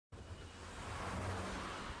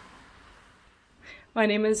My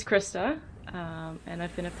name is Krista, and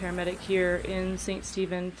I've been a paramedic here in St.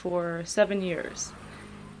 Stephen for 7 years.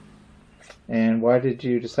 And why did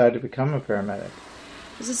you decide to become a paramedic?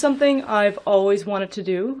 This is something I've always wanted to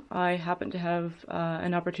do. I happened to have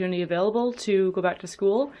an opportunity available to go back to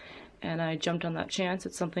school, and I jumped on that chance.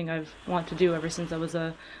 It's something I've wanted to do ever since I was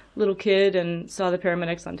a little kid and saw the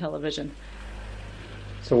paramedics on television.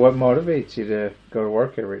 So what motivates you to go to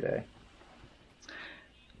work every day?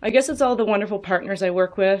 I guess it's all the wonderful partners I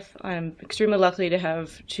work with. I'm extremely lucky to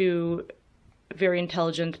have two very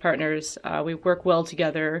intelligent partners. We work well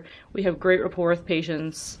together. We have great rapport with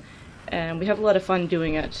patients, and we have a lot of fun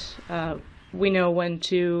doing it. We know when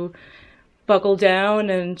to buckle down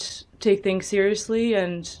and take things seriously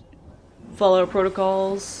and follow our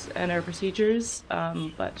protocols and our procedures,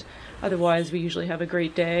 but otherwise we usually have a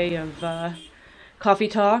great day of coffee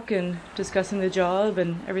talk and discussing the job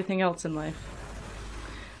and everything else in life.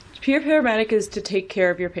 To be a paramedic is to take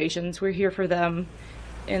care of your patients. We're here for them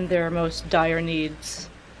in their most dire needs.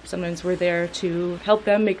 Sometimes we're there to help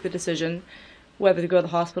them make the decision whether to go to the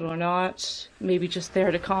hospital or not, maybe just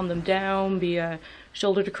there to calm them down, be a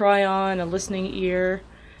shoulder to cry on, a listening ear.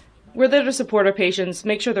 We're there to support our patients,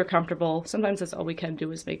 make sure they're comfortable. Sometimes that's all we can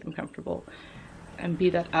do is make them comfortable and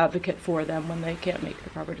be that advocate for them when they can't make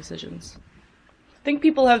the proper decisions. I think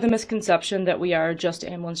people have the misconception that we are just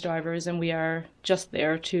ambulance drivers and we are just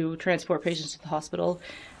there to transport patients to the hospital.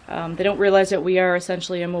 They don't realize that we are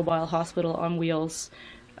essentially a mobile hospital on wheels.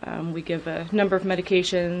 We give a number of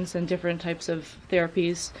medications and different types of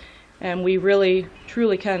therapies, and we really,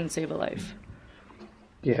 truly can save a life.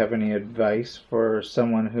 Do you have any advice for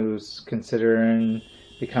someone who's considering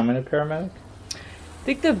becoming a paramedic? I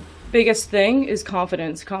think the biggest thing is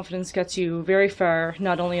confidence. Confidence gets you very far,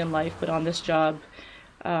 not only in life, but on this job.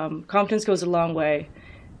 Confidence goes a long way.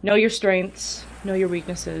 Know your strengths, know your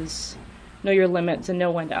weaknesses, know your limits, and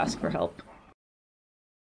know when to ask for help.